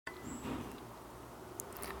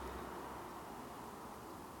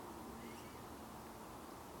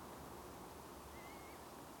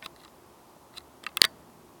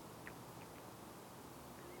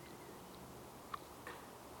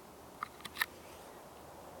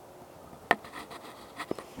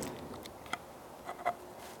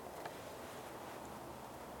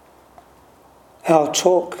Our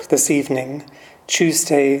talk this evening,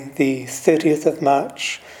 Tuesday the 30th of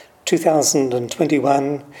March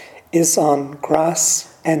 2021, is on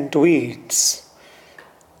grass and weeds.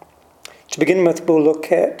 To begin with, we'll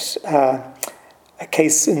look at a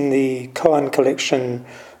case in the koan collection,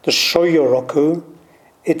 the Shoyoroku.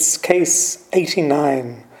 It's case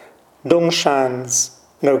 89, Dongshan's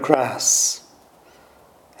No Grass.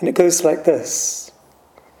 And it goes like this.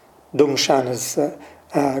 Dongshan is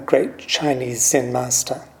a great Chinese Zen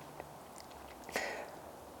master.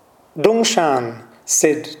 Dongshan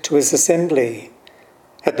said to his assembly,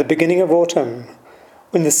 at the beginning of autumn,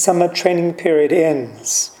 when the summer training period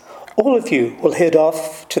ends, all of you will head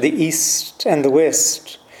off to the east and the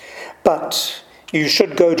west, but you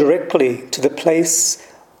should go directly to the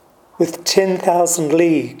place with 10,000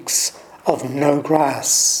 leagues of no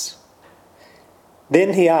grass.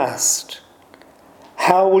 Then he asked,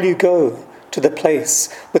 how will you go to the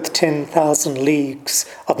place with 10,000 leagues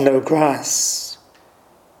of no grass?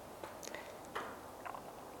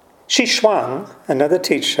 Shi Shuang, another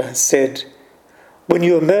teacher, said, when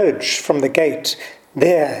you emerge from the gate,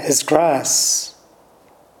 there is grass.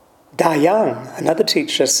 Da Yang, another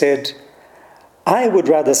teacher, said, I would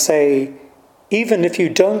rather say, even if you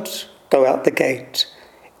don't go out the gate,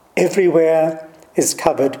 everywhere is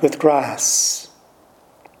covered with grass.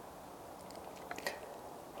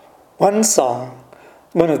 One song,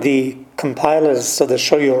 one of the compilers of the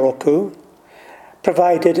Shoyoroku,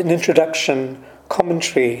 provided an introduction,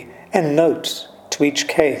 commentary, and note to each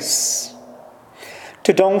case.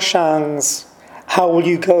 To Dongshan's, how will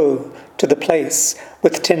you go to the place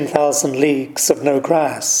with 10,000 leagues of no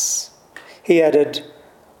grass? He added,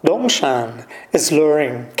 Dongshan is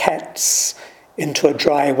luring cats into a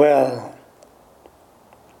dry well.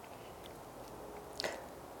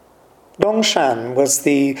 Dongshan was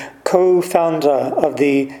the co-founder of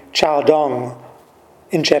the Chaodong,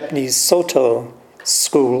 in Japanese Soto,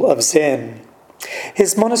 school of Zen.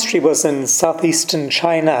 His monastery was in southeastern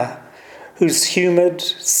China, whose humid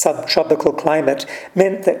subtropical climate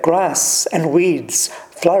meant that grass and weeds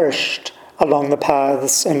flourished along the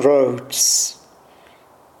paths and roads.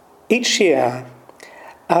 Each year,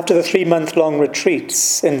 after the 3-month-long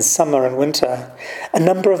retreats in summer and winter, a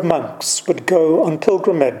number of monks would go on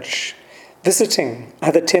pilgrimage, visiting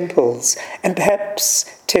other temples and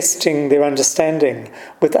perhaps testing their understanding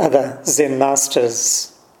with other Zen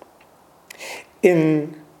masters.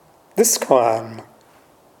 In this koan,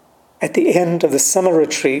 at the end of the summer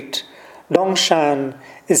retreat, Dongshan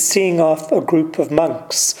is seeing off a group of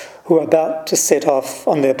monks who are about to set off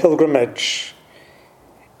on their pilgrimage.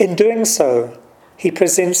 In doing so, he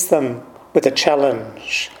presents them with a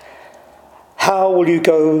challenge. How will you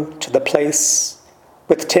go to the place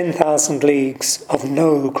with 10,000 leagues of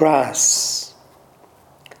no grass?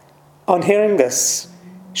 On hearing this,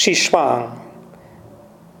 Shi Shuang,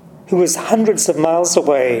 who was hundreds of miles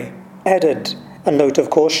away, added a note of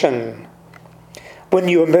caution. When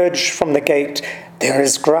you emerge from the gate, there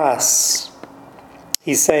is grass.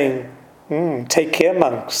 He's saying, take care,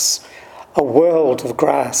 monks. A world of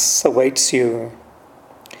grass awaits you.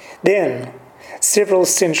 Then, several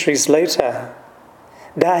centuries later,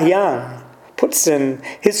 Da Yang puts in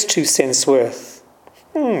his 2 cents worth.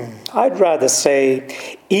 I'd rather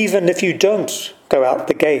say, even if you don't go out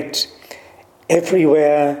the gate,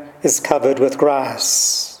 everywhere is covered with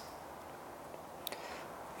grass.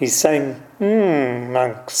 He's saying,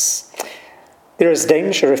 monks, there is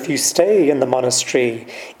danger if you stay in the monastery.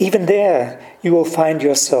 Even there, you will find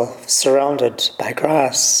yourself surrounded by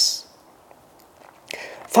grass.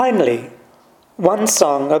 Finally, one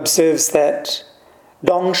song observes that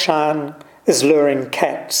Dongshan is luring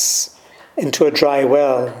cats into a dry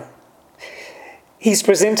well. He's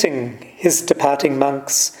presenting his departing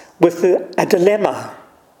monks with a dilemma,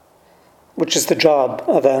 which is the job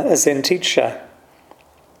of a Zen teacher,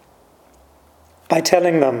 by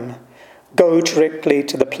telling them, go directly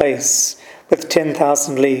to the place with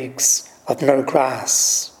 10,000 leagues of no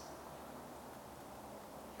grass.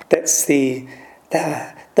 That's the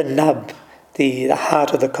nub, the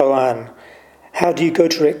heart of the koan. How do you go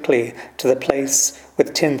directly to the place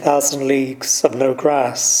with 10,000 leagues of no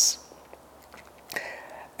grass?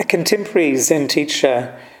 A contemporary Zen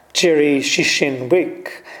teacher, Jerry Shishin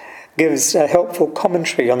Wick, gives a helpful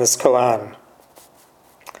commentary on this koan.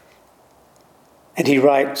 And he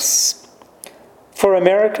writes, for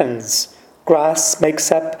Americans, grass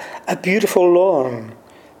makes up a beautiful lawn,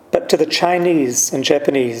 but to the Chinese and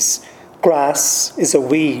Japanese, grass is a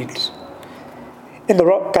weed. In the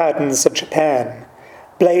rock gardens of Japan,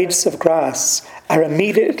 blades of grass are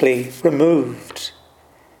immediately removed.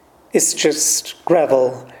 It's just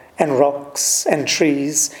gravel and rocks and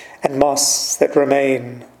trees and moss that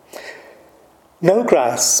remain. No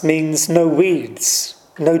grass means no weeds,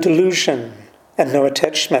 no delusion, and no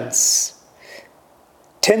attachments.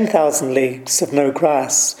 10,000 leagues of no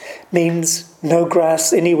grass means no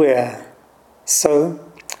grass anywhere. So,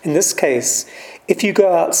 in this case, if you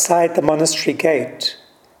go outside the monastery gate,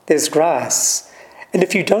 there's grass. And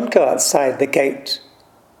if you don't go outside the gate,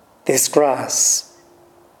 there's grass.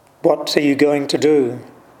 What are you going to do?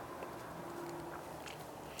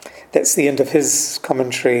 That's the end of his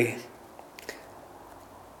commentary.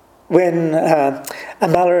 When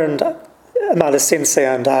Amala Sensei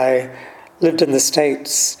and I lived in the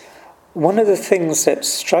States, one of the things that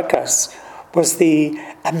struck us was the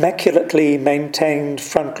immaculately maintained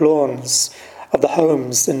front lawns of the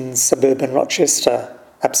homes in suburban Rochester,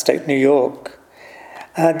 upstate New York.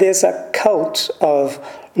 There's a cult of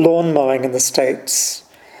lawn mowing in the States,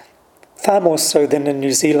 far more so than in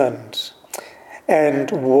New Zealand.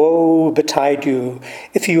 And woe betide you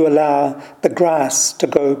if you allow the grass to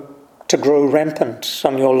grow rampant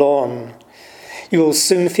on your lawn. You will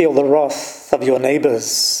soon feel the wrath of your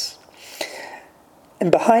neighbours.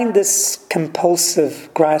 And behind this compulsive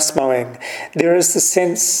grass mowing, there is the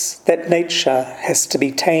sense that nature has to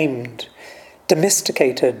be tamed,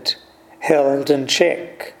 domesticated, held in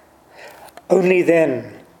check. Only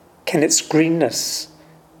then can its greenness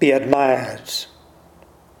be admired.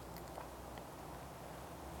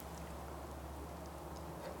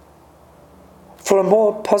 For a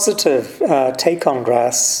more positive take on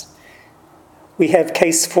grass, we have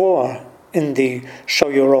case 4 in the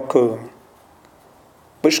Shoyoroku,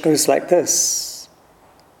 which goes like this.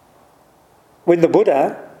 When the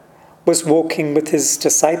Buddha was walking with his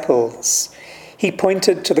disciples, he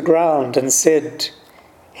pointed to the ground and said,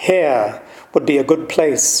 "Here would be a good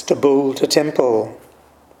place to build a temple."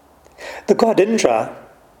 The god Indra,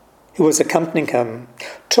 who was accompanying him,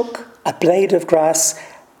 took a blade of grass,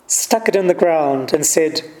 stuck it in the ground, and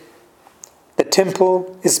said, "The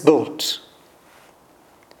temple is built."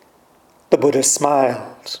 The Buddha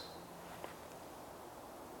smiled.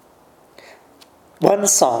 One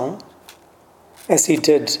song, as he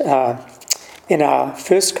did in our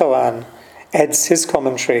first koan, adds his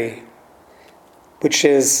commentary, which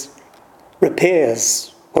is,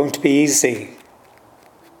 "Repairs won't be easy."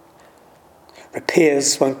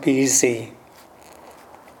 Repairs won't be easy.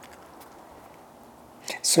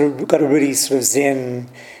 So we've got a really sort of Zen,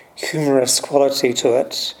 humorous quality to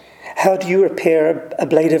it. How do you repair a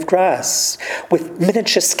blade of grass with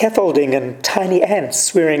miniature scaffolding and tiny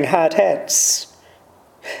ants wearing hard hats?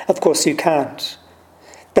 Of course you can't.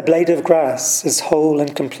 The blade of grass is whole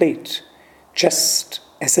and complete, just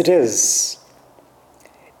as it is.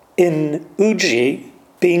 In Uji,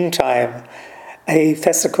 Being Time, a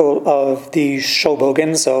fascicle of the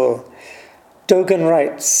Shobogenzo, Dogen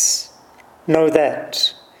writes, "Know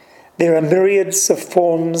that there are myriads of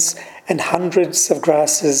forms and hundreds of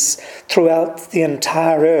grasses throughout the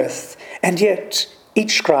entire earth, and yet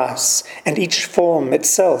each grass and each form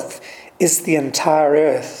itself is the entire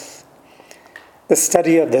earth. The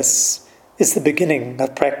study of this is the beginning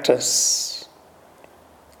of practice."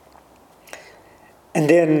 And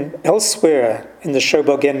then elsewhere in the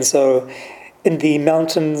Shobogenzo, in the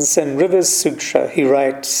Mountains and Rivers Sutra, he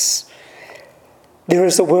writes, "There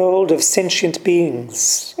is a world of sentient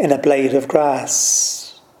beings in a blade of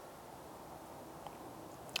grass."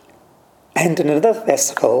 And in another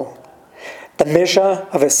fascicle, the measure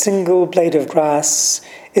of a single blade of grass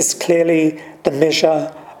is clearly the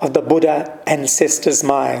measure of the Buddha ancestor's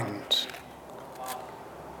mind.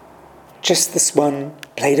 Just this one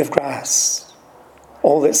blade of grass,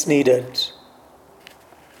 all that's needed.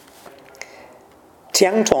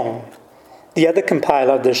 Tiangtong, the other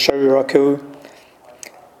compiler of the Shoyoroku,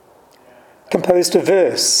 composed a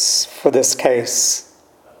verse for this case,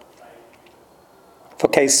 for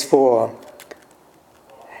case 4.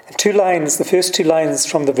 And 2 lines, the first 2 lines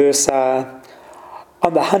from the verse are,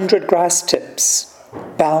 "On the 100 grass tips,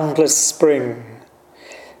 boundless spring,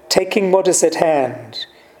 taking what is at hand,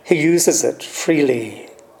 he uses it freely.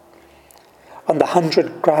 On the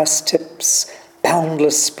 100 grass tips,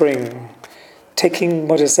 boundless spring, taking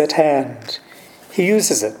what is at hand, he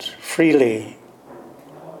uses it freely."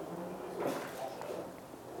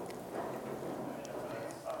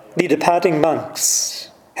 The departing monks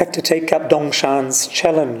have to take up Dongshan's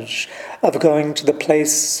challenge of going to the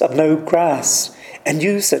place of no grass and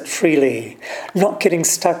use it freely, not getting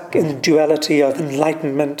stuck in the duality of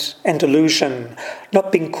enlightenment and illusion,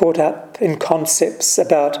 not being caught up in concepts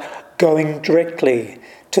about going directly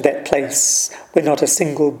to that place where not a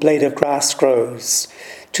single blade of grass grows,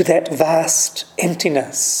 to that vast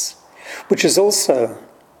emptiness, which is also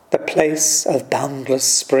the place of boundless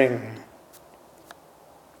spring.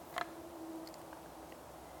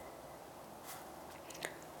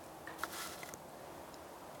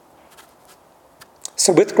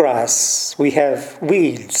 So with grass, we have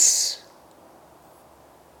weeds.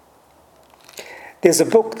 There's a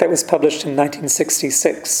book that was published in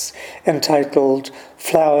 1966 entitled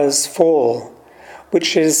Flowers Fall,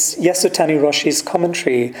 which is Yasutani Roshi's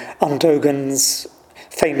commentary on Dogen's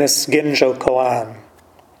famous Genjo Koan.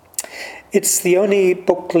 It's the only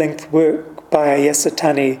book-length work by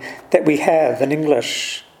Yasutani that we have in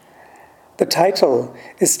English. The title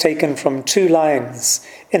is taken from 2 lines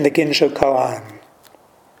in the Genjo Koan.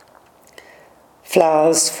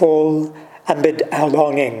 Flowers fall amid our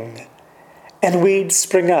longing, and weeds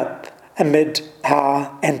spring up amid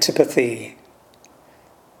our antipathy.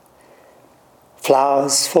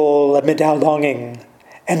 Flowers fall amid our longing,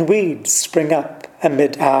 and weeds spring up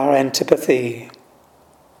amid our antipathy.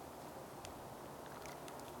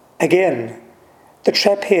 Again, the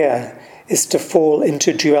trap here is to fall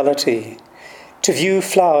into duality, to view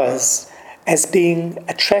flowers as being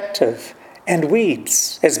attractive and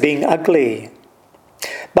weeds as being ugly.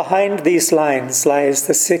 Behind these lines lies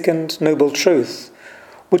the second noble truth,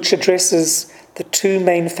 which addresses the 2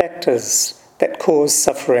 main factors that cause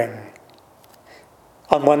suffering.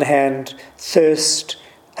 On one hand, thirst,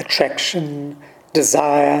 attraction,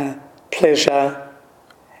 desire, pleasure,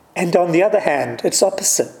 and on the other hand, its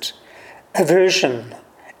opposite, aversion,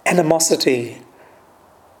 animosity,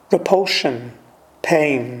 repulsion,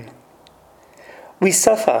 pain. We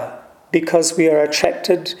suffer because we are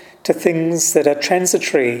attracted to things that are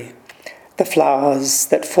transitory, the flowers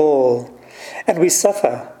that fall, and we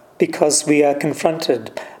suffer because we are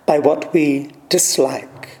confronted by what we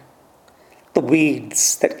dislike, the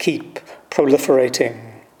weeds that keep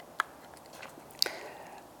proliferating.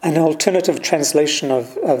 An alternative translation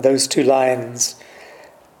of those 2 lines: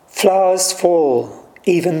 flowers fall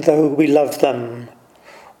even though we love them,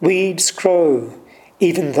 weeds grow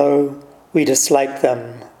even though we dislike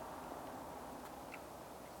them.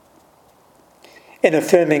 In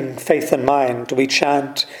affirming faith and mind, we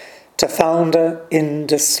chant, "To founder in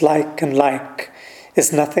dislike and like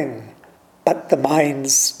is nothing but the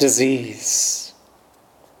mind's disease."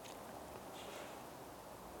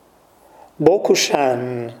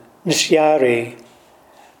 Bokushan Nishiari,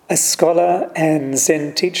 a scholar and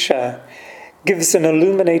Zen teacher, gives an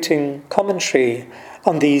illuminating commentary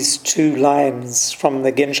on these 2 lines from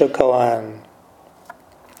the Genjo Koan.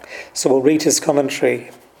 So we'll read his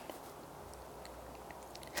commentary.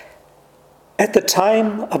 At the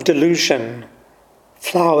time of delusion,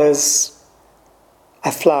 flowers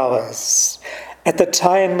are flowers. At the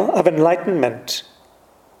time of enlightenment,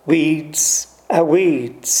 weeds are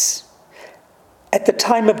weeds. At the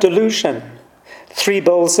time of delusion, 3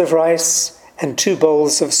 bowls of rice and 2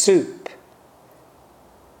 bowls of soup.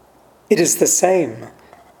 It is the same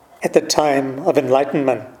at the time of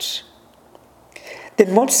enlightenment.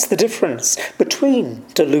 Then what's the difference between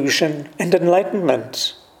delusion and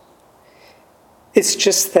enlightenment? It's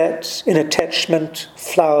just that in attachment,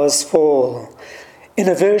 flowers fall. In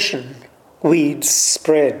aversion, weeds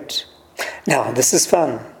spread. Now, this is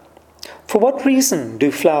fun. For what reason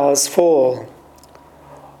do flowers fall?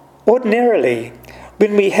 Ordinarily,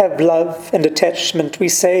 when we have love and attachment, we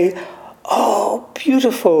say, "Oh,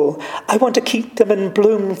 beautiful, I want to keep them in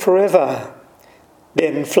bloom forever."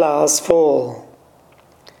 Then flowers fall.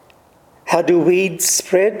 How do weeds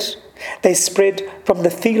spread? They spread from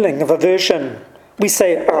the feeling of aversion. We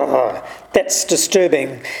say, "Oh, that's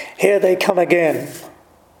disturbing. Here they come again."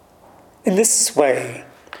 In this way,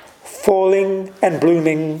 falling and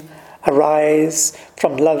blooming arise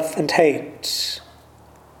from love and hate.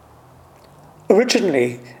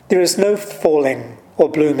 Originally, there is no falling or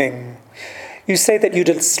blooming. You say that you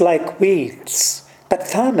dislike weeds, but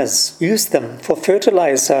farmers use them for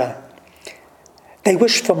fertilizer. They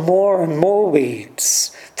wish for more and more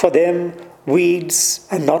weeds. For them, weeds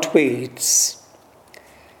are not weeds.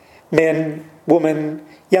 Men, women,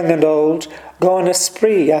 young and old, go on a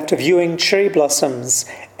spree after viewing cherry blossoms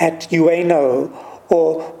at Ueno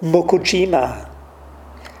or Mokujima.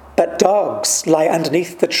 But dogs lie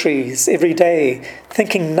underneath the trees every day,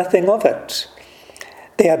 thinking nothing of it.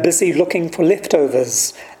 They are busy looking for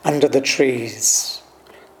leftovers under the trees.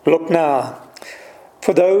 Look now.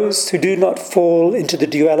 For those who do not fall into the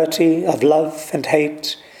duality of love and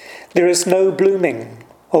hate, there is no blooming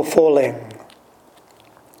or falling.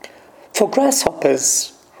 For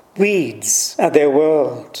grasshoppers, weeds are their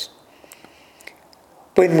world.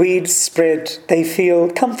 When weeds spread, they feel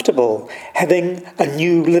comfortable, having a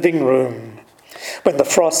new living room. When the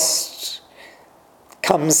frost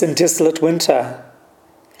comes in desolate winter,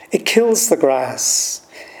 it kills the grass.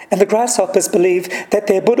 And the grasshoppers believe that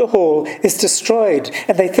their Buddha hall is destroyed,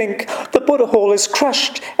 and they think the Buddha hall is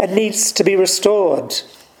crushed and needs to be restored.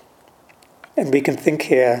 And we can think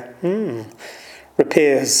here,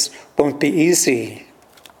 repairs won't be easy.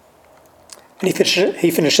 And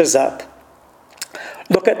he finishes up.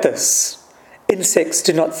 Look at this. Insects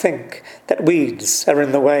do not think that weeds are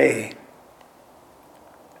in the way.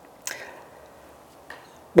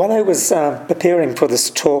 While I was preparing for this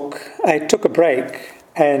talk, I took a break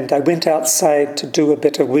and I went outside to do a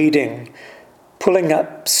bit of weeding, pulling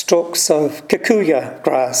up stalks of kikuyu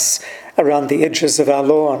grass around the edges of our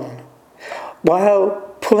lawn.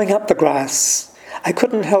 While pulling up the grass, I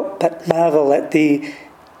couldn't help but marvel at the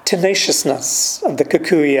tenaciousness of the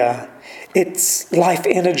kikuyu, its life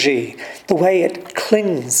energy, the way it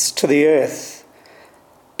clings to the earth.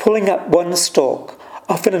 Pulling up one stalk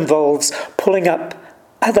often involves pulling up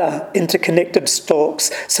other interconnected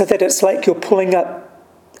stalks so that it's like you're pulling up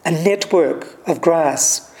a network of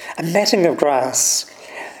grass, a matting of grass.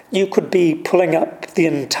 You could be pulling up the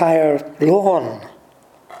entire lawn.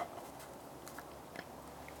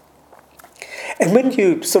 And when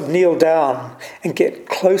you sort of kneel down and get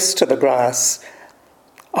close to the grass,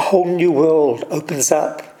 a whole new world opens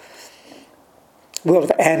up. A world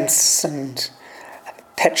of ants and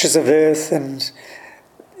patches of earth, and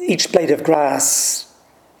each blade of grass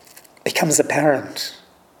becomes apparent.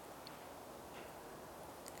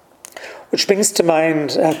 Which brings to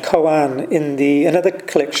mind a koan in another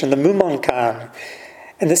collection, the Mumonkan.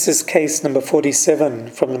 And this is case number 47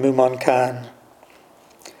 from the Mumonkan.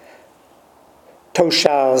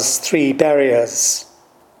 Toshao's Three Barriers.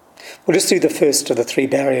 We'll just do the first of the three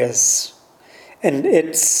barriers. And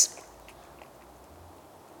this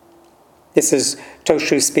is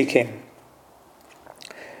Toshu speaking.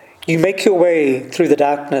 You make your way through the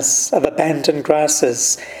darkness of abandoned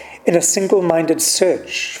grasses in a single-minded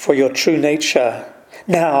search for your true nature.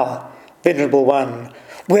 Now, Venerable One,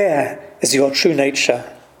 where is your true nature?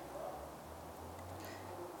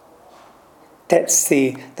 That's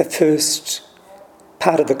the first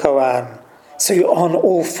part of the koan. So you're on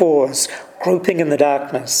all fours, groping in the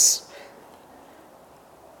darkness.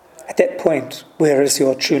 At that point, where is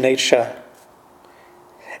your true nature?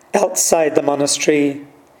 Outside the monastery,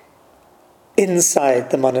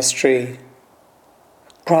 inside the monastery,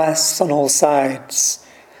 grass on all sides.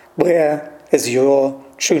 Where is your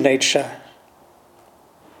true nature?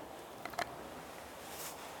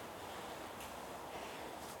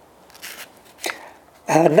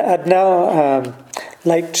 I'd now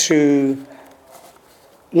like to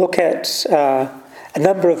look at a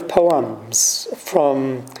number of poems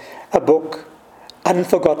from a book,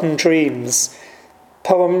 Unforgotten Dreams,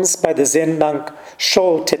 poems by the Zen monk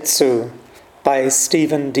Shotetsu by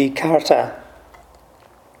Stephen D. Carter.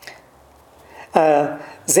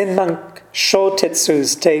 Zen monk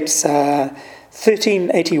Shotetsu's dates are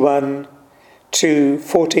 1381 to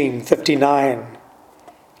 1459.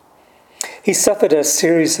 He suffered a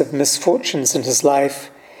series of misfortunes in his life,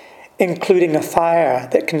 including a fire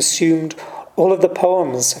that consumed all of the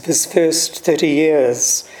poems of his first 30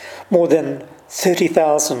 years, more than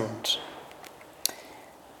 30,000.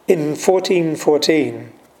 In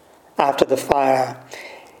 1414, after the fire,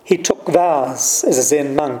 he took vows as a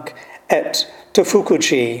Zen monk at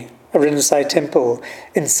Tofukuji, a Rinzai temple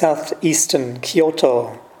in southeastern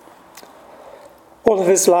Kyoto. All of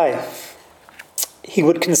his life, he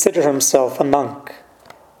would consider himself a monk,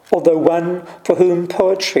 although one for whom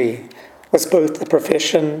poetry was both a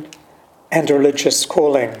profession and a religious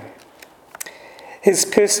calling. His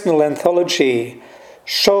personal anthology,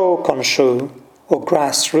 Shokonshu, or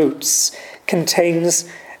Grassroots, contains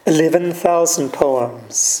 11,000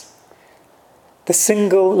 poems, the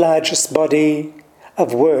single largest body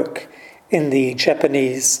of work in the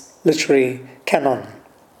Japanese literary canon.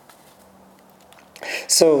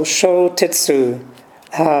 So Shotetsu,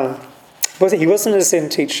 he wasn't a Zen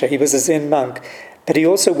teacher, he was a Zen monk, but he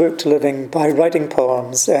also worked a living by writing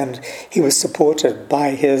poems, and he was supported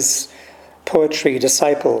by his poetry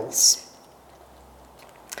disciples.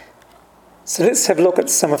 So let's have a look at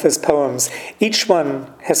some of his poems. Each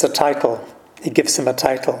one has a title. He gives them a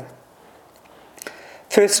title.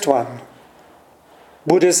 First one,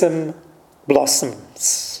 Buddhism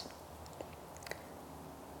Blossoms.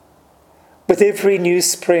 With every new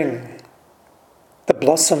spring, the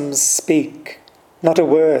blossoms speak, not a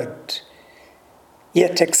word,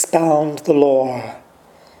 yet expound the lore,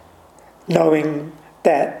 knowing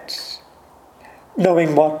that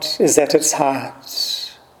knowing what is at its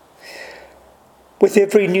heart. With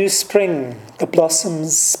every new spring, the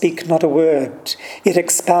blossoms speak not a word, yet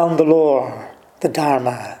expound the lore, the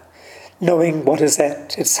Dharma, knowing what is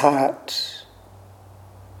at its heart.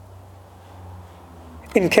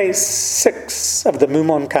 In case 6 of the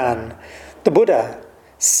Mumonkan, the Buddha,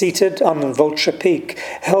 seated on Vulture Peak,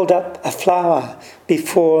 held up a flower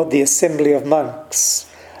before the assembly of monks.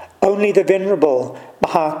 Only the Venerable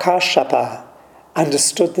Mahakāshyapa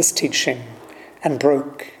understood this teaching and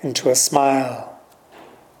broke into a smile.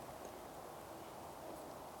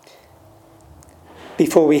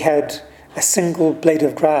 Before we had a single blade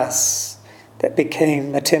of grass that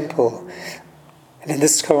became a temple, and in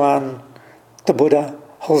this koan, the Buddha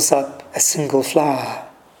holds up a single flower.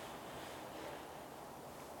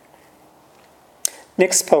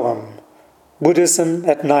 Next poem, Buddhism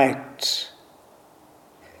at Night.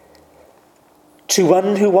 To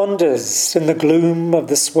one who wanders in the gloom of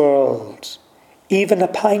this world, even a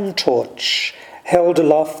pine torch held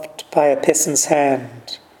aloft by a peasant's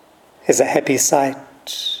hand is a happy sight.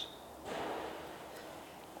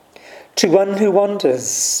 To one who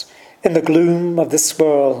wanders in the gloom of this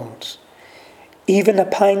world, even a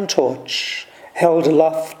pine torch held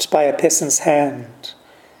aloft by a peasant's hand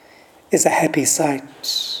is a happy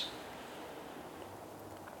sight.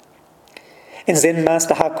 In Zen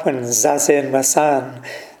Master Hakuin's Zazen Masan,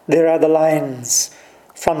 there are the lines,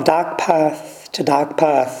 from dark path to dark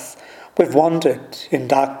path, we've wandered in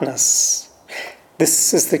darkness.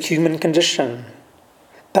 This is the human condition.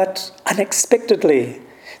 But unexpectedly,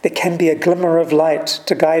 there can be a glimmer of light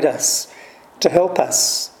to guide us, to help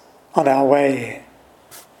us on our way.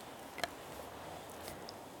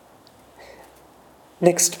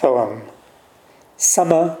 Next poem,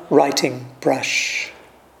 Summer Writing Brush.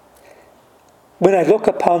 When I look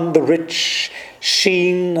upon the rich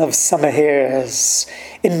sheen of summer hairs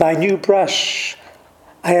in my new brush,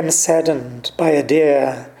 I am saddened by a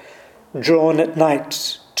deer drawn at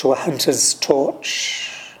night to a hunter's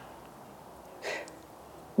torch.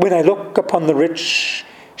 When I look upon the rich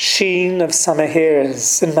sheen of summer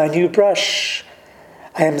hairs in my new brush,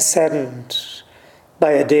 I am saddened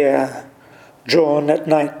by a deer drawn at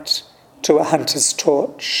night to a hunter's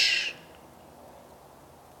torch.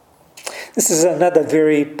 This is another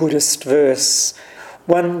very Buddhist verse,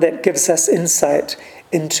 one that gives us insight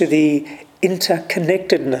into the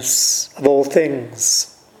interconnectedness of all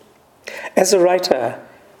things. As a writer,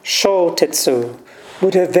 Sho Tetsu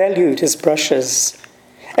would have valued his brushes,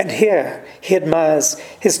 and here he admires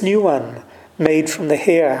his new one made from the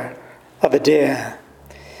hair of a deer.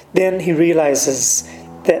 Then he realizes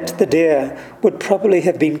that the deer would probably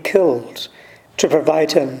have been killed to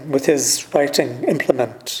provide him with his writing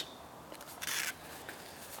implement.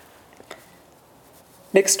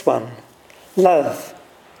 Next one, love,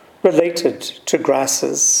 related to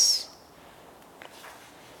grasses.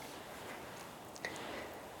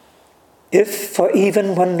 If for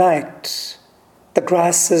even one night the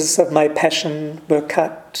grasses of my passion were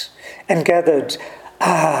cut and gathered,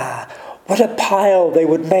 what a pile they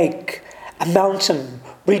would make, a mountain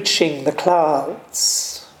reaching the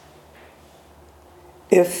clouds.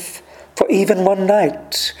 If for even one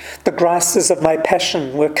night the grasses of my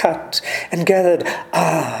passion were cut and gathered,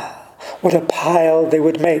 what a pile they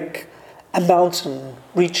would make, a mountain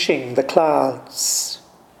reaching the clouds.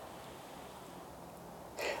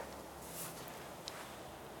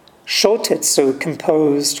 Shotetsu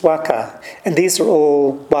composed waka, and these are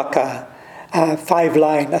all waka, a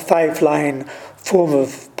five-line form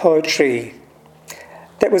of poetry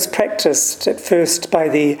that was practiced at first by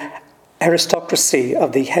the aristocracy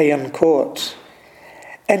of the Heian court.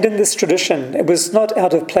 And in this tradition, it was not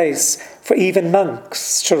out of place for even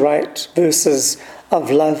monks to write verses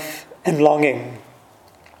of love and longing.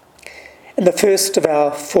 In the first of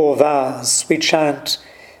our 4 vows, we chant,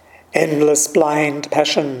 endless blind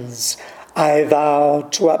passions I vow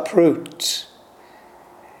to uproot.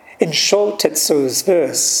 In Shotetsu's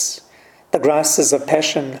verse, the grasses of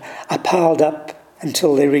passion are piled up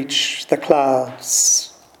until they reach the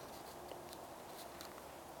clouds.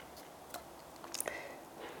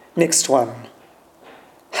 Next one,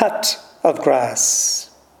 hut of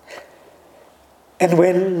grass. And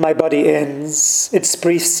when my body ends its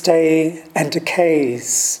brief stay and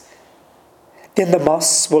decays, then the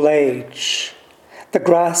moss will age, the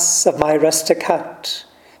grass of my rustic hut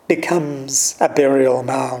becomes a burial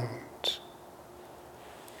mound.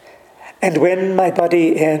 And when my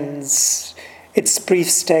body ends its brief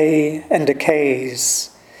stay and decays,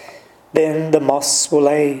 then the moss will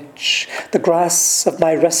age, the grass of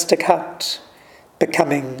my rustic hut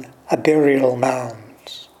becoming a burial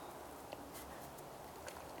mound.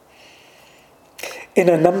 In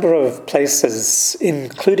a number of places,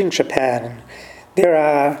 including Japan, there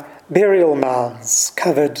are burial mounds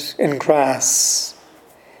covered in grass.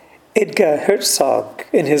 Edgar Herzog,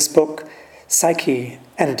 in his book Psyche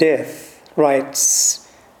and Death, writes,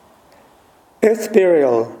 "Earth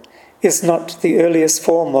burial is not the earliest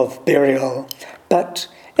form of burial, but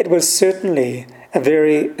it was certainly a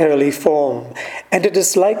very early form, and it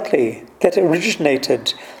is likely that it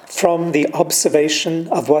originated from the observation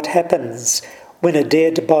of what happens when a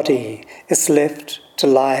dead body is left to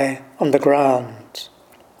lie on the ground.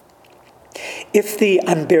 If the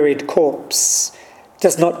unburied corpse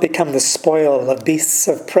does not become the spoil of beasts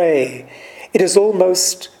of prey, it is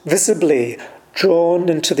almost visibly drawn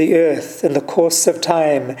into the earth in the course of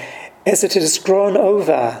time as it is grown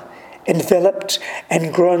over, enveloped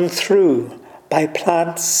and grown through by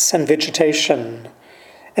plants and vegetation,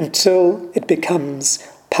 until it becomes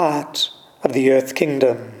part of the earth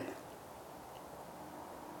kingdom."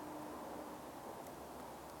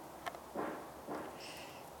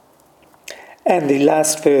 And the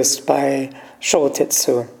last verse by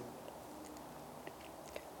Shotetsu,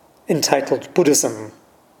 entitled Buddhism.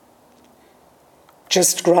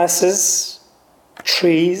 "Just grasses,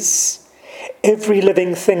 trees, every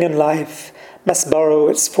living thing in life must borrow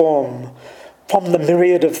its form from the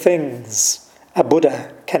myriad of things a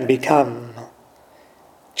Buddha can become.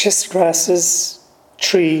 Just grasses,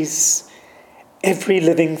 trees, every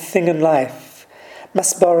living thing in life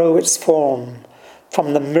must borrow its form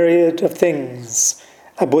from the myriad of things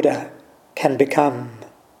a Buddha can become."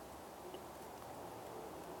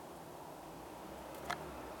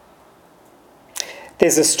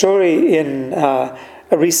 There's a story in a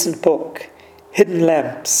recent book, Hidden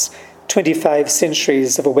Lamps, 25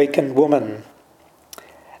 Centuries of Awakened Woman,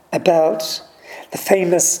 about the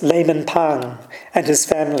famous Layman Pang and his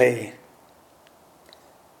family.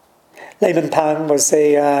 Layman Pang was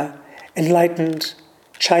a enlightened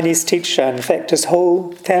Chinese teacher. In fact, his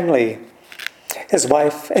whole family, his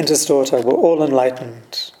wife and his daughter, were all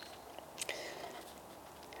enlightened.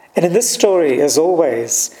 And in this story, as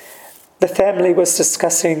always, the family was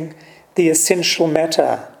discussing the essential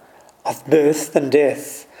matter of birth and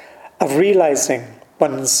death, of realizing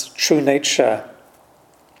one's true nature.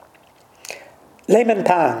 Layman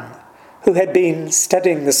Pang, who had been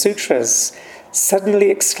studying the sutras,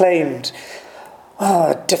 suddenly exclaimed,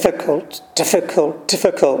 difficult, difficult,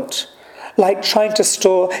 difficult, like trying to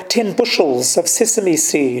store 10 bushels of sesame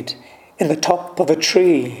seed in the top of a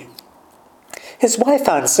tree." His wife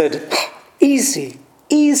answered, "Easy,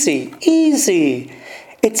 easy, easy.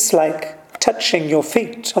 It's like touching your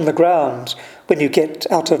feet on the ground when you get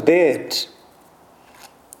out of bed."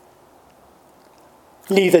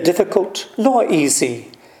 "Neither difficult nor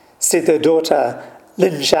easy," said their daughter,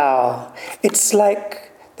 Lin Zhao. "It's like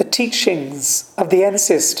the teachings of the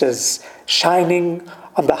ancestors shining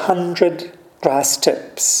on the 100 grass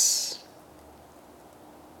tips."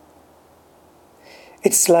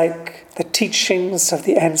 It's like the teachings of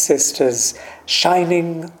the ancestors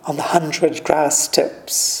shining on the 100 grass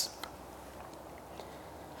tips.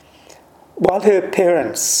 While her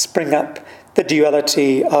parents bring up the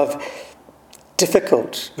duality of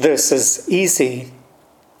difficult versus easy,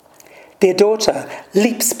 their daughter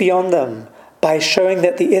leaps beyond them by showing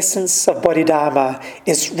that the essence of Bodhidharma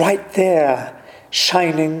is right there,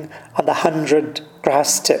 shining on the 100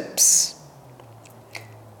 grass tips.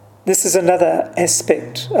 This is another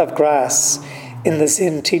aspect of grass in the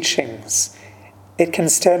Zen teachings. It can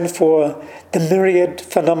stand for the myriad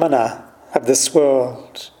phenomena of this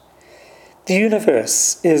world. The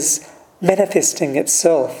universe is manifesting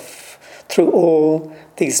itself through all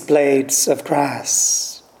these blades of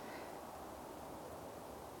grass.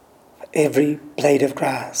 Every blade of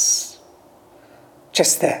grass.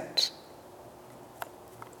 Just that.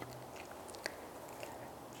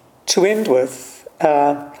 To end with,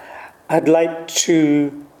 I'd like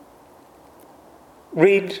to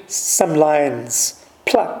read some lines,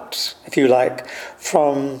 plucked, if you like,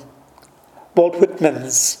 from Walt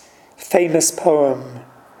Whitman's famous poem,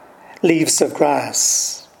 Leaves of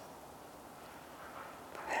Grass.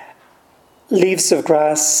 Leaves of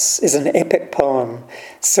Grass is an epic poem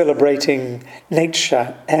celebrating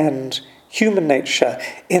nature and human nature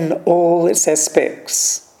in all its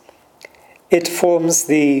aspects. It forms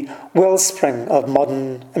the wellspring of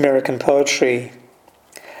modern American poetry.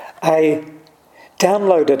 I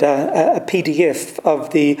downloaded a PDF of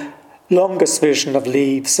the longest version of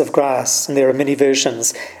Leaves of Grass, and there are many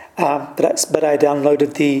versions, but I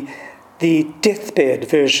downloaded the deathbed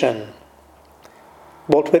version.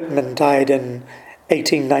 Walt Whitman died in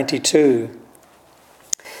 1892.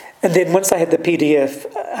 And then once I had the PDF,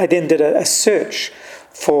 I then did a search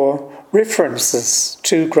for references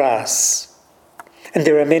to grass, and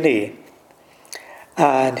there are many.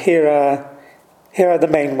 And here are the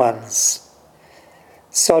main ones.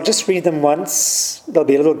 So I'll just read them once. There'll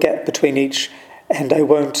be a little gap between each, and I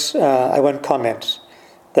won't comment.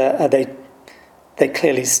 They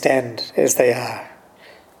clearly stand as they are.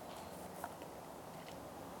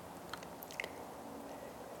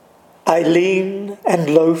 I lean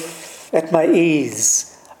and loaf at my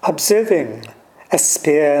ease, observing a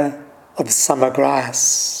spear of summer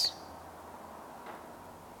grass.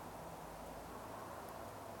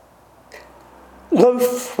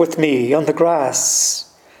 Loaf with me on the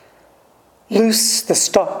grass, loose the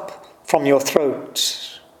stop from your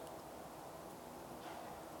throat.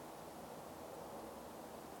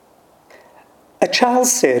 A child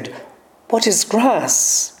said, "What is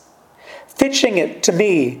grass?" fetching it to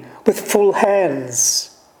me with full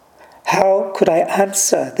hands. How could I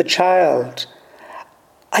answer the child?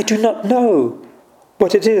 I do not know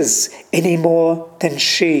what it is any more than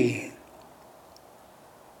she.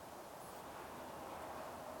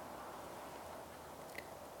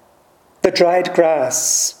 The dried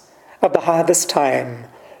grass of the harvest time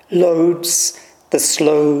loads the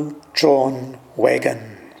slow-drawn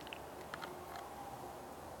wagon.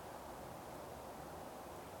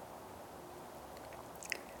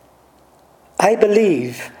 I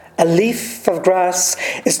believe a leaf of grass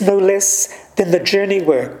is no less than the journey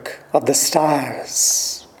work of the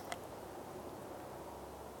stars.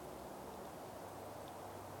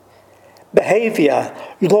 Behavior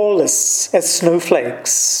lawless as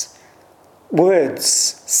snowflakes,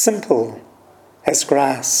 words simple as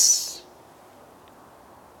grass.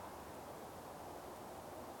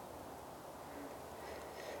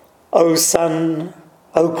 O sun,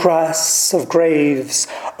 O grass of graves,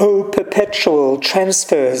 O perpetual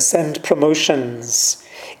transfers and promotions,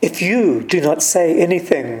 if you do not say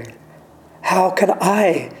anything, how can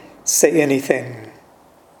I say anything?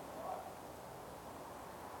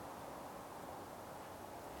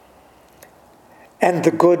 And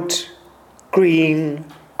the good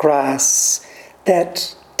green grass,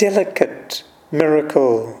 that delicate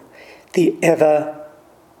miracle, the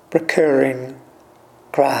ever-recurring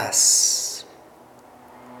grass.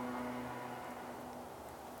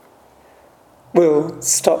 We'll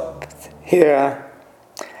stop here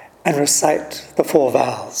and recite the 4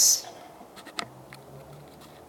 vows.